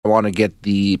want to get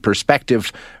the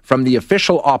perspective from the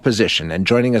official opposition. And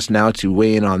joining us now to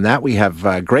weigh in on that, we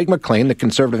have Greg McLean, the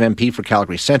Conservative MP for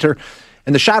Calgary Centre,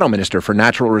 and the Shadow Minister for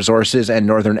Natural Resources and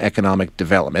Northern Economic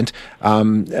Development.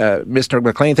 Mr.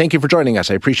 McLean, thank you for joining us.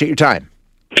 I appreciate your time.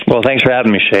 Well, thanks for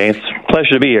having me, Shay. It's a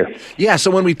pleasure to be here. Yeah,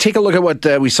 so when we take a look at what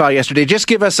we saw yesterday, just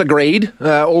give us a grade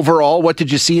overall. What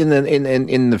did you see in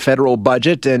the federal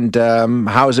budget, and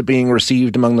how is it being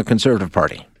received among the Conservative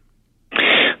Party?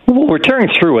 Well, we're tearing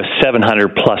through a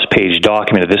 700-plus page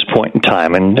document at this point in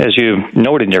time, and as you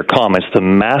noted in your comments, the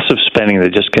massive spending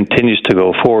that just continues to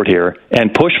go forward here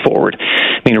and push forward.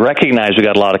 I mean, recognize we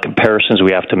got a lot of comparisons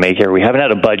we have to make here. We haven't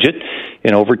had a budget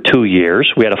in over 2 years.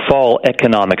 We had a fall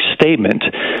economic statement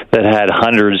that had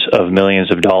hundreds of billions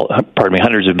of dollars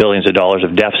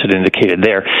of deficit indicated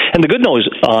there. And the good news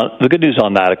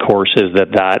on that, of course, is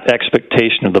that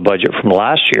expectation of the budget from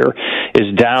last year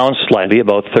is down slightly,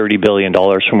 about $30 billion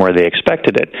from where they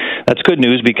expected it. That's good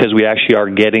news because we actually are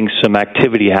getting some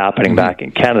activity happening back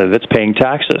in Canada that's paying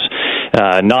taxes.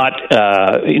 Not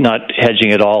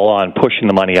hedging it all on pushing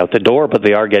the money out the door, but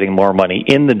they are getting more money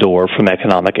in the door from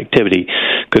economic activity.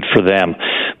 Good for them.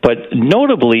 But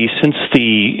notably, since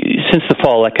the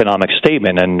fall economic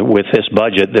statement and with this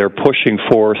budget, they're pushing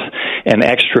forth an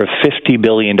extra $50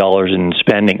 billion in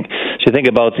spending. So you think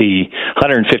about the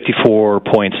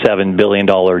 $154.7 billion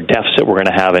deficit we're going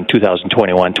to have in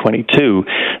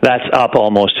 2021-22. That's up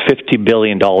almost $50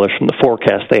 billion from the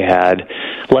forecast they had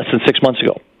less than 6 months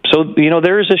ago. So,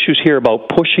 there is issues here about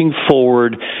pushing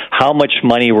forward how much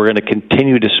money we're going to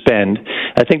continue to spend.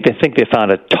 I think they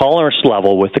found a tolerance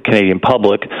level with the Canadian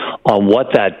public on what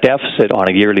that deficit on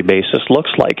a yearly basis looks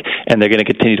like, and they're going to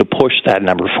continue to push that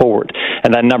number forward.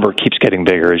 And that number keeps getting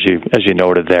bigger, as you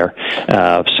noted there.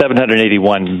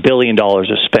 $781 billion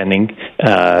of spending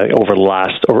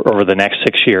over the next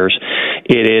 6 years.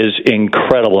 It is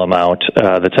incredible amount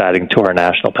that's adding to our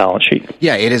national balance sheet.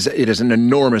 Yeah, it is an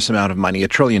enormous amount of money, $1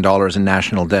 trillion in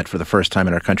national debt for the first time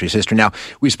in our country's history. Now,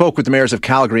 we spoke with the mayors of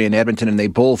Calgary and Edmonton, and they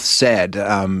both said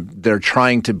they're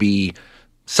trying to be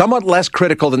somewhat less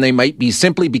critical than they might be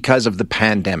simply because of the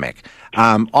pandemic.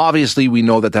 Obviously, we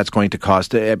know that that's going to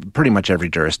cost pretty much every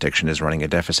jurisdiction is running a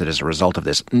deficit as a result of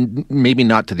this. Maybe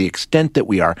not to the extent that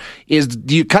we are.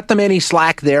 Do you cut them any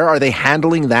slack there? Are they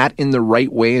handling that in the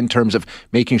right way in terms of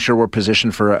making sure we're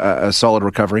positioned for a solid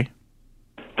recovery?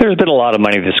 There's been a lot of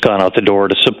money that's gone out the door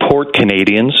to support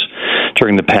Canadians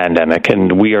during the pandemic,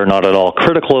 and we are not at all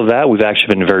critical of that. We've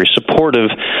actually been very supportive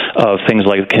of things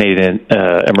like the Canadian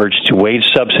Emergency Wage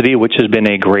Subsidy, which has been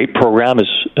a great program,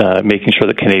 is making sure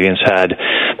that Canadians had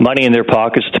money in their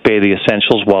pockets to pay the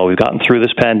essentials while we've gotten through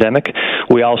this pandemic.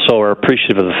 We also are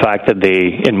appreciative of the fact that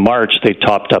in March, they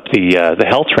topped up the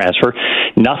health transfer.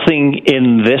 Nothing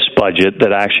in this budget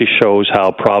that actually shows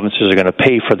how provinces are going to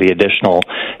pay for the additional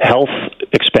health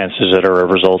expenses that are a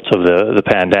result of the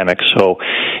pandemic. So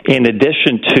in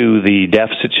addition to the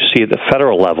deficits you see at the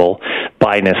federal level,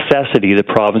 by necessity, the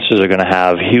provinces are going to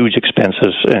have huge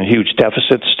expenses and huge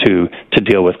deficits to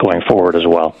deal with going forward as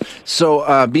well.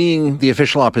 So being the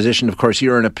official opposition, of course,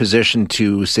 you're in a position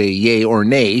to say yay or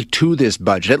nay to this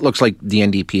budget. It looks like the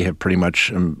NDP have pretty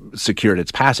much secured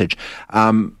its passage.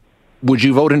 Would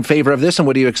you vote in favor of this, and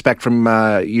what do you expect from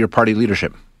your party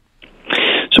leadership?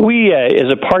 So we,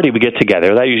 as a party, we get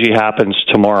together. That usually happens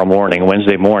tomorrow morning,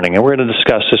 Wednesday morning, and we're going to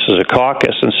discuss this as a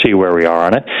caucus and see where we are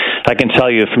on it. I can tell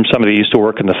you from somebody who used to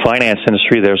work in the finance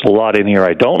industry, there's a lot in here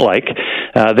I don't like.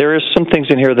 There is some things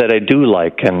in here that I do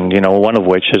like, and one of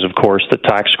which is, of course, the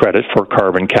tax credit for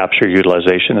carbon capture,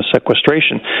 utilization, and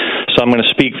sequestration. So I'm going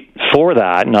to speak for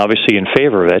that, and obviously in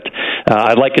favor of it.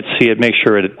 I'd like to see it make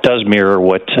sure it does mirror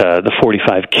what the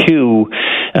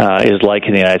 45Q is like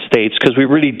in the United States, because we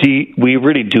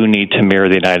really do need to mirror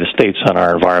the United States on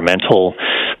our environmental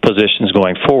positions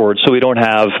going forward, so we don't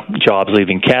have jobs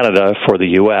leaving Canada for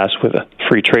the U.S. with a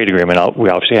free trade agreement we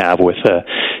obviously have with the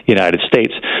United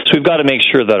States. So we've got to make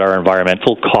sure that our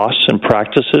environmental costs and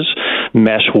practices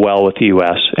mesh well with the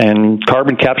U.S. And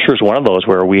carbon capture is one of those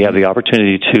where we have the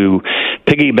opportunity to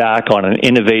piggyback on an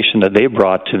innovation that they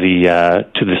brought to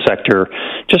the sector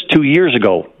just 2 years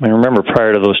ago. And remember,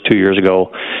 prior to those 2 years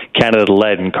ago, Canada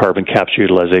led in carbon capture,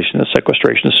 utilization, and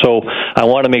sequestration. So I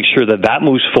want to make sure that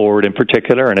moves forward in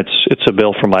particular, and it's a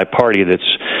bill from my party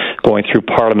that's going through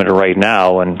Parliament right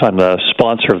now, and I'm the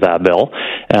sponsor of that bill.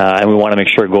 And we want to make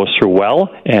sure it goes through well,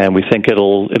 and we think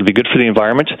it'll be good for the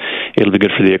environment, it'll be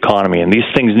good for the economy, and these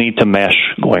things need to mesh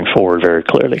going forward very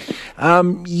clearly.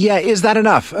 Is that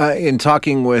enough? In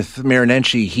talking with Mayor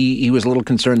Nenshi, he was a little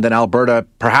concerned that Alberta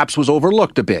perhaps was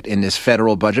overlooked a bit in this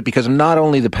federal budget because of not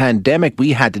only the pandemic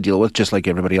we had to deal with, just like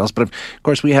everybody else, but of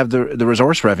course we have the resources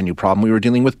source revenue problem we were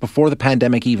dealing with before the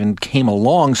pandemic even came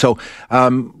along. So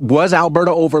was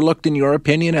Alberta overlooked, in your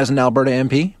opinion, as an Alberta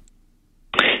MP?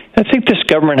 I think this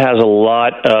government has a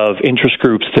lot of interest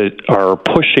groups that are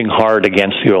pushing hard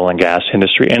against the oil and gas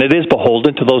industry, and it is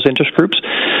beholden to those interest groups.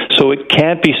 So it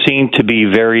can't be seen to be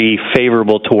very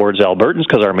favorable towards Albertans,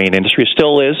 because our main industry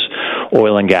still is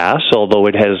oil and gas, although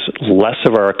it has less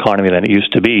of our economy than it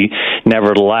used to be.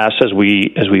 Nevertheless, as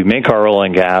we make our oil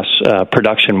and gas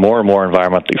production more and more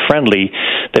environmentally friendly,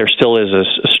 there still is a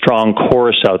strong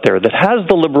chorus out there that has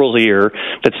the Liberals' ear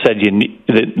that says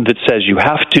you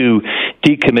have to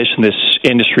decommission this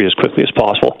industry as quickly as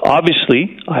possible.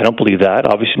 Obviously, I don't believe that.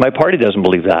 Obviously, my party doesn't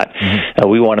believe that. Mm-hmm.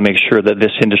 We want to make sure that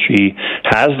this industry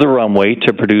has the runway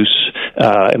to produce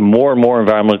more and more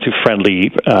environmentally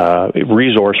friendly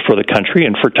resource for the country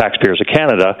and for taxpayers of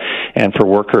Canada and for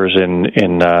workers in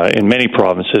many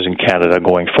provinces in Canada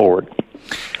going forward.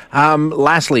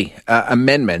 Lastly,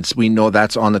 amendments. We know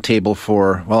that's on the table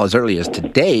for, well, as early as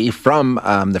today from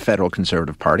the Federal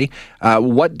Conservative Party.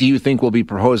 What do you think will be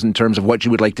proposed in terms of what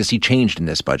you would like to see changed in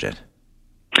this budget?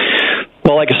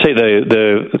 Well, like I say,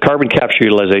 the carbon capture,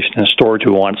 utilization, and storage,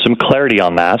 we want some clarity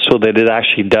on that so that it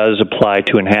actually does apply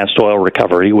to enhanced oil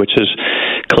recovery, which is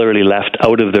clearly left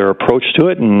out of their approach to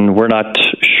it, and we're not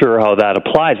sure how that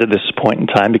applies at this point in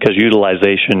time because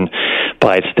utilization,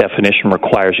 by its definition,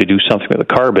 requires you do something with the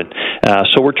carbon.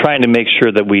 So we're trying to make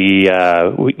sure that we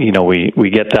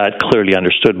get that clearly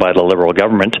understood by the Liberal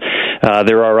government.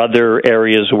 There are other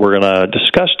areas we're going to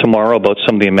discuss tomorrow about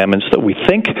some of the amendments that we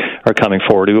think are coming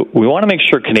forward. We want to make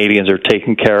sure Canadians are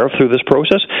taken care of through this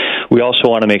process. We also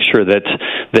want to make sure that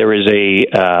there is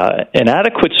an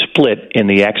adequate split in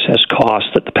the excess costs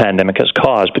that the pandemic has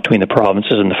caused between the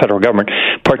provinces and the federal government,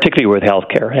 particularly with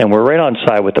healthcare. And we're right on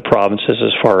side with the provinces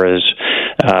as far as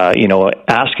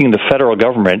asking the federal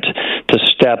government to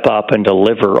step up and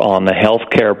deliver on the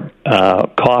healthcare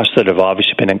costs that have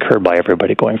obviously been incurred by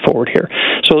everybody going forward here.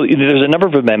 So there's a number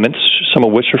of amendments, some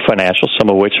of which are financial, some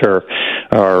of which are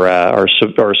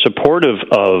supportive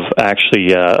of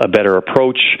actually a better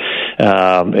approach,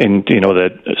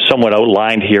 that somewhat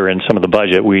outlined here in some of the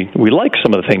budget. We like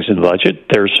some of the things in the budget.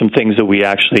 There's some things that we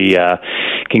actually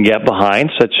can get behind,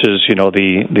 such as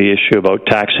the issue about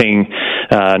taxing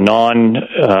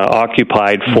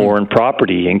non-occupied foreign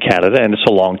property in Canada, and it's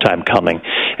a long time coming.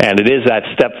 And it is that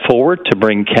step forward to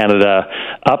bring Canada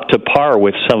up to par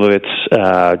with some of its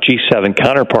G7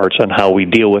 counterparts on how we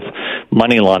deal with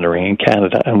money laundering in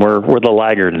Canada, and we're the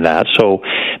laggard in that. So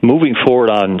moving forward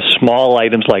on small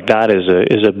items like that is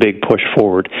a big push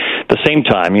forward. At the same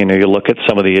time, you look at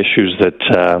some of the issues that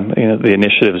the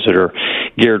initiatives that are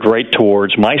geared right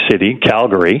towards my city,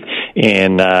 Calgary,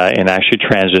 in actually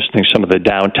transitioning some of the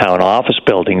downtown office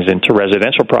buildings into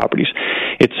residential properties.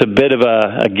 It's a bit of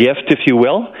a gift, if you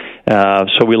will.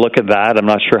 So we look at that. I'm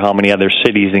not sure how many other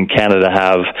cities in Canada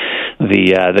have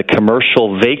the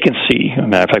commercial vacancy. As a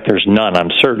matter of fact, there's none,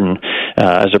 I'm certain,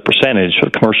 as a percentage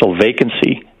of commercial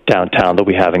vacancy downtown that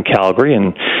we have in Calgary,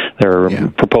 and they're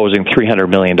proposing $300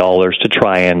 million to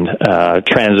try and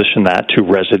transition that to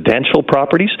residential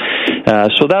properties.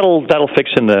 So that'll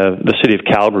fix in the city of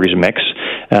Calgary's mix,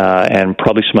 and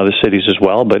probably some other cities as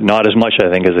well, but not as much, I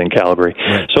think, as in Calgary.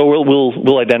 Right. So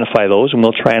we'll identify those, and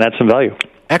we'll try and add some value.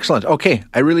 Excellent. Okay,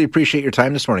 I really appreciate your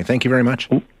time this morning. Thank you very much.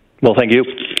 Well, thank you.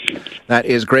 That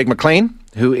is Greg McLean,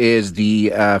 who is the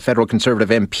Federal Conservative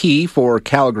MP for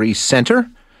Calgary Centre,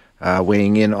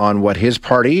 weighing in on what his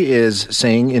party is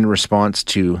saying in response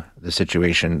to the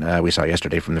situation we saw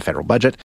yesterday from the federal budget.